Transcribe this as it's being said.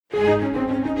The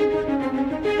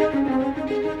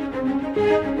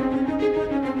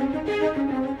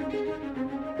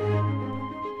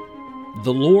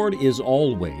Lord is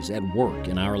always at work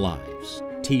in our lives,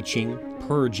 teaching,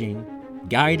 purging,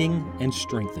 guiding, and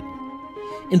strengthening.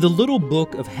 In the little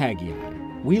book of Haggai,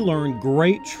 we learn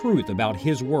great truth about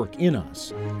His work in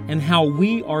us and how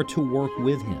we are to work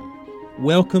with Him.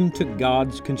 Welcome to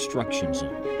God's Construction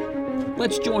Zone.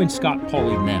 Let's join Scott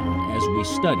Pauley now as we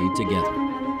study together.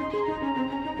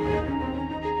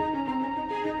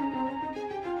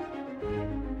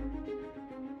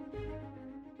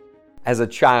 As a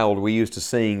child, we used to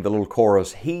sing the little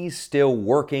chorus, "He's still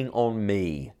working on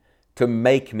me to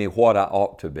make me what I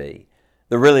ought to be."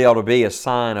 There really ought to be a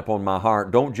sign upon my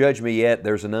heart, "Don't judge me yet,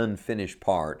 there's an unfinished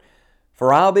part.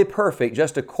 For I'll be perfect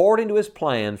just according to His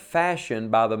plan,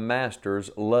 fashioned by the Master's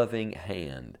loving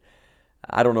hand."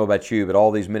 I don't know about you, but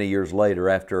all these many years later,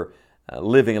 after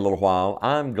living a little while,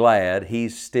 I'm glad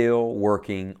He's still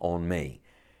working on me.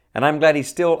 And I'm glad He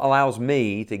still allows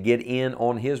me to get in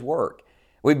on His work.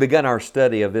 We've begun our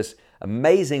study of this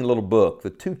amazing little book, the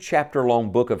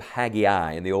 2-chapter-long book of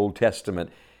Haggai in the Old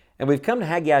Testament. And we've come to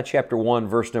Haggai chapter 1,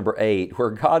 verse number 8, where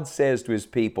God says to His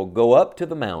people, "Go up to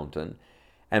the mountain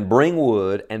and bring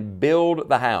wood and build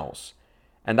the house,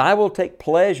 and I will take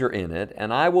pleasure in it,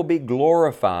 and I will be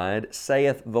glorified,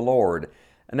 saith the Lord."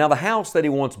 And now the house that He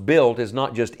wants built is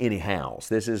not just any house.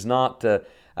 This is not a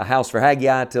house for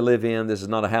Haggai to live in. This is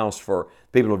not a house for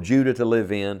people of Judah to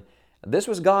live in. This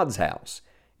was God's house.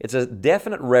 It's a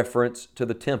definite reference to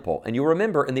the temple. And you'll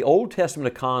remember in the Old Testament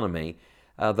economy,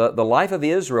 the life of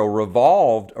Israel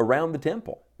revolved around the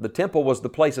temple. The temple was the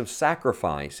place of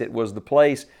sacrifice. It was the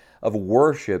place of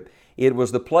worship. It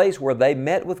was the place where they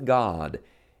met with God.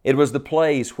 It was the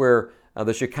place where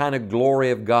the Shekinah glory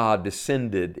of God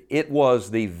descended. It was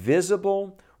the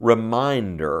visible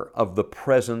reminder of the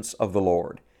presence of the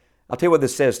Lord. I'll tell you what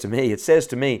this says to me. It says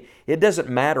to me, it doesn't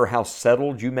matter how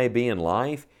settled you may be in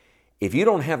life. If you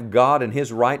don't have God in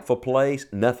His rightful place,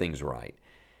 nothing's right.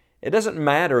 It doesn't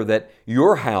matter that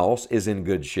your house is in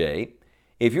good shape.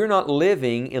 If you're not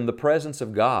living in the presence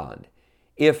of God,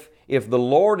 if the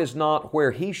Lord is not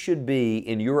where He should be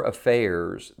in your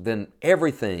affairs, then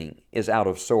everything is out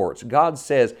of sorts. God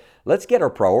says, let's get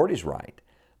our priorities right.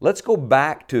 Let's go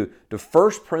back to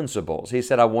first principles. He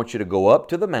said, I want you to go up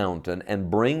to the mountain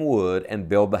and bring wood and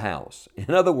build the house.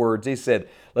 In other words, He said,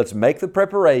 let's make the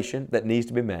preparation that needs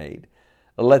to be made.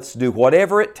 Let's do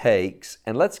whatever it takes,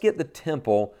 and let's get the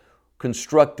temple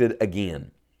constructed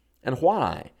again. And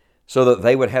why? So that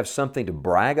they would have something to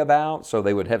brag about, so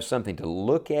they would have something to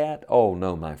look at? Oh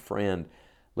no, my friend.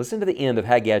 Listen to the end of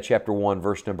Haggai chapter 1,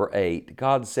 verse number 8.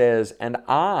 God says, "And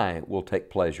I will take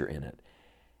pleasure in it,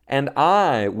 and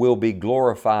I will be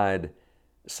glorified,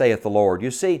 saith the Lord."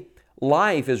 You see,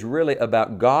 life is really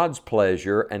about God's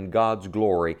pleasure and God's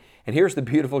glory. And here's the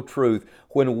beautiful truth.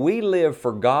 When we live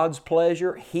for God's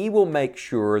pleasure, He will make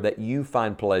sure that you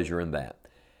find pleasure in that.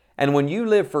 And when you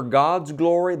live for God's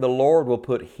glory, the Lord will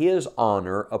put His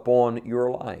honor upon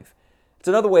your life. It's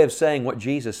another way of saying what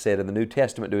Jesus said in the New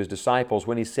Testament to His disciples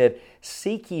when He said,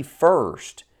 "Seek ye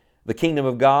first the kingdom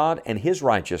of God and His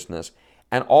righteousness,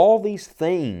 and all these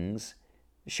things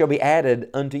shall be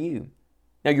added unto you."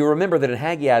 Now you remember that in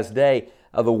Haggai's day,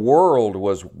 the world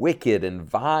was wicked and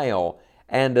vile,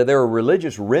 and there were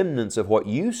religious remnants of what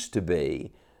used to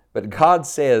be. But God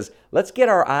says, let's get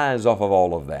our eyes off of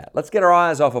all of that. Let's get our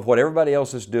eyes off of what everybody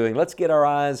else is doing. Let's get our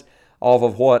eyes off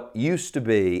of what used to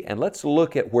be, and let's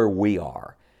look at where we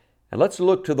are. And let's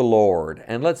look to the Lord,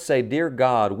 and let's say, "Dear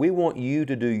God, we want You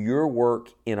to do Your work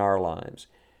in our lives."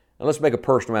 And let's make a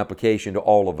personal application to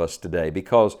all of us today,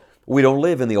 because we don't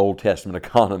live in the Old Testament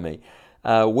economy.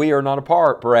 We are not a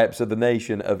part, perhaps, of the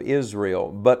nation of Israel,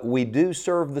 but we do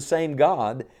serve the same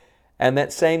God, and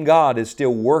that same God is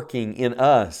still working in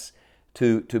us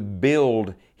to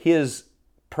build His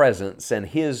presence and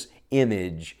His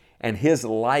image and His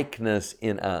likeness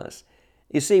in us.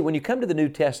 You see, when you come to the New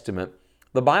Testament,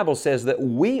 the Bible says that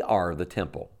we are the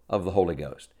temple of the Holy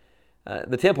Ghost.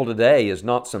 The temple today is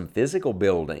not some physical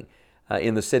building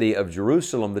in the city of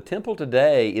Jerusalem. The temple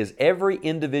today is every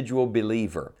individual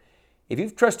believer. If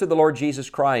you've trusted the Lord Jesus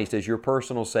Christ as your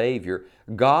personal Savior,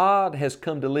 God has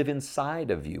come to live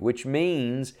inside of you, which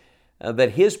means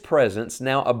that His presence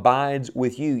now abides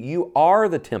with you. You are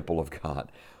the temple of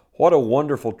God. What a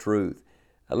wonderful truth.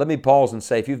 Let me pause and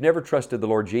say, if you've never trusted the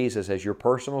Lord Jesus as your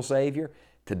personal Savior,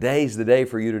 today's the day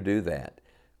for you to do that.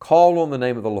 Call on the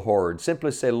name of the Lord.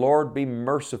 Simply say, "Lord, be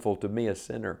merciful to me, a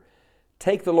sinner."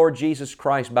 Take the Lord Jesus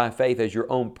Christ by faith as your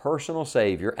own personal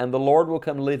Savior, and the Lord will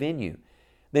come live in you.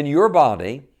 Then your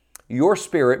body, your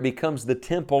spirit becomes the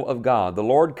temple of God. The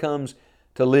Lord comes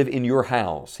to live in your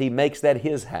house. He makes that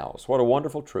His house. What a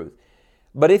wonderful truth.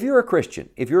 But if you're a Christian,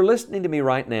 if you're listening to me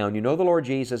right now and you know the Lord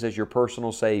Jesus as your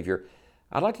personal Savior,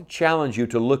 I'd like to challenge you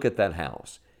to look at that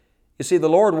house. You see, the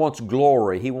Lord wants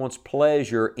glory. He wants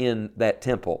pleasure in that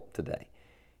temple today.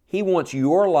 He wants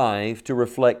your life to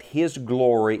reflect His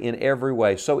glory in every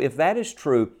way. So if that is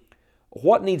true,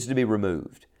 what needs to be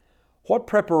removed? What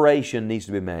preparation needs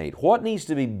to be made? What needs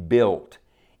to be built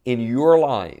in your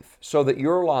life so that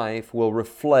your life will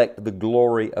reflect the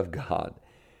glory of God?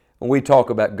 When we talk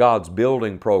about God's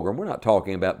building program, we're not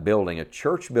talking about building a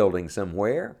church building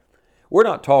somewhere. We're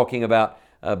not talking about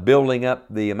building up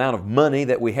the amount of money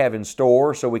that we have in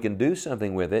store so we can do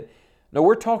something with it. No,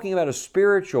 we're talking about a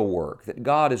spiritual work that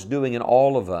God is doing in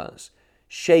all of us,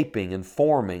 shaping and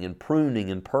forming and pruning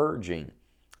and purging.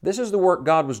 This is the work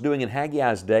God was doing in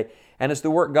Haggai's day, and it's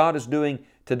the work God is doing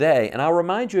today. And I'll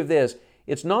remind you of this,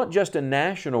 it's not just a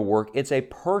national work, it's a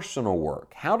personal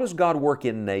work. How does God work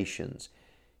in nations?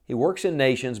 He works in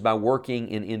nations by working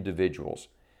in individuals.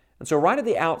 And so right at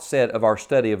the outset of our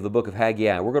study of the book of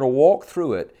Haggai, we're going to walk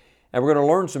through it and we're going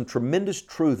to learn some tremendous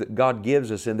truth that God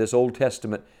gives us in this Old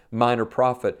Testament minor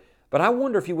prophet. But I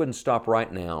wonder if you wouldn't stop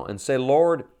right now and say,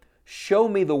 Lord, show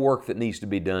me the work that needs to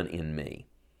be done in me.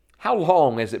 How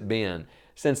long has it been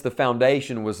since the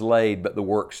foundation was laid but the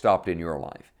work stopped in your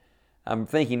life? I'm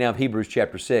thinking now of Hebrews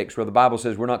chapter 6, where the Bible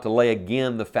says we're not to lay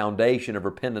again the foundation of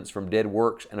repentance from dead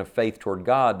works and of faith toward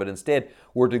God, but instead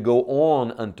we're to go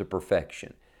on unto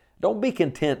perfection. Don't be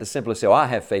content to simply say, I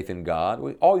have faith in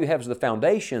God. All you have is the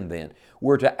foundation then.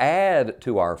 We're to add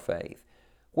to our faith.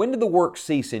 When did the work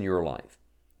cease in your life?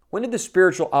 When did the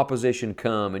spiritual opposition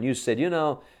come and you said,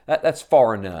 that's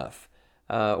far enough?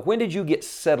 When did you get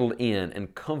settled in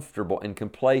and comfortable and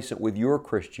complacent with your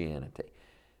Christianity?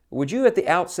 Would you at the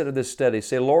outset of this study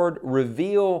say, Lord,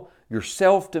 reveal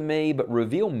yourself to me, but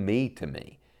reveal me to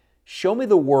me. Show me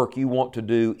the work you want to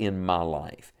do in my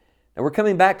life. And we're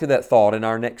coming back to that thought in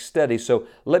our next study, so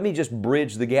let me just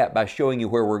bridge the gap by showing you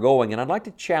where we're going. And I'd like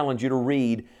to challenge you to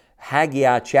read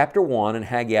Haggai chapter 1 and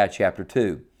Haggai chapter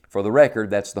 2. For the record,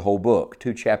 that's the whole book,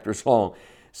 2 chapters long.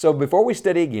 So before we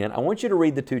study again, I want you to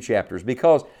read the 2 chapters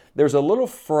because there's a little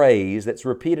phrase that's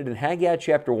repeated in Haggai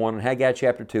chapter 1 and Haggai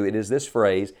chapter 2. It is this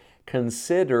phrase,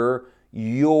 consider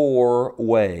your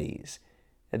ways.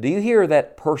 And do you hear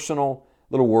that personal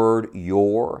little word,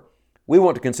 your? We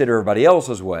want to consider everybody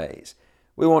else's ways.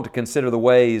 We want to consider the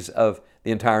ways of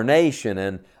the entire nation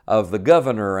and of the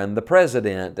governor and the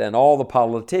president and all the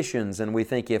politicians. And we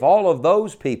think if all of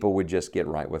those people would just get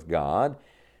right with God,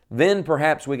 then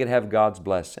perhaps we could have God's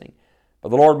blessing. But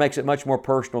the Lord makes it much more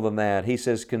personal than that. He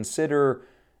says, consider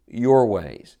your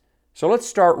ways. So let's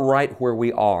start right where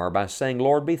we are by saying,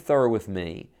 Lord, be thorough with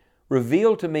me.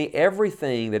 Reveal to me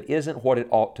everything that isn't what it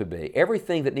ought to be,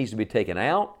 everything that needs to be taken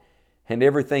out and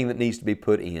everything that needs to be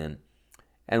put in.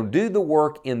 And do the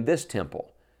work in this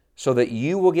temple so that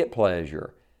you will get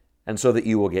pleasure and so that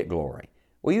you will get glory.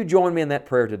 Will you join me in that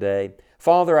prayer today?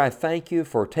 Father, I thank you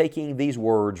for taking these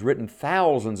words written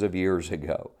thousands of years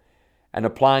ago and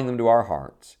applying them to our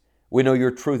hearts. We know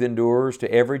your truth endures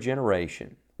to every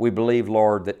generation. We believe,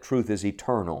 Lord, that truth is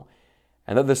eternal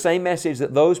and that the same message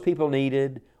that those people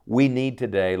needed, we need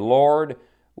today. Lord,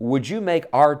 would you make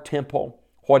our temple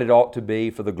what it ought to be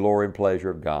for the glory and pleasure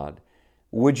of God?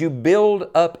 Would you build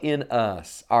up in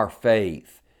us our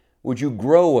faith? Would you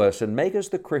grow us and make us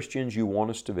the Christians you want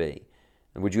us to be?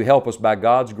 And would you help us by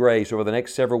God's grace over the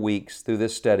next several weeks through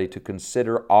this study to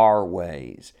consider our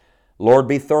ways? Lord,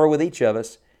 be thorough with each of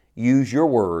us. Use your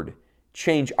word.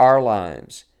 Change our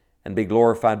lives and be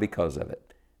glorified because of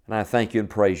it. And I thank you and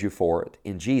praise you for it.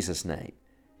 In Jesus' name,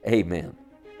 amen.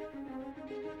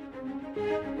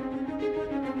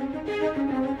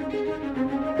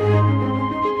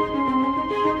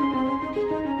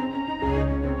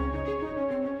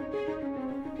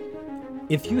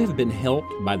 If you have been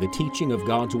helped by the teaching of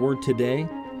God's Word today,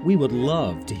 we would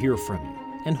love to hear from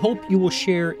you and hope you will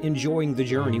share enjoying the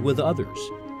journey with others.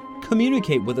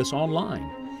 Communicate with us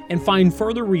online and find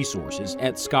further resources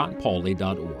at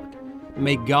scottpauley.org.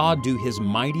 May God do His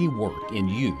mighty work in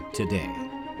you today.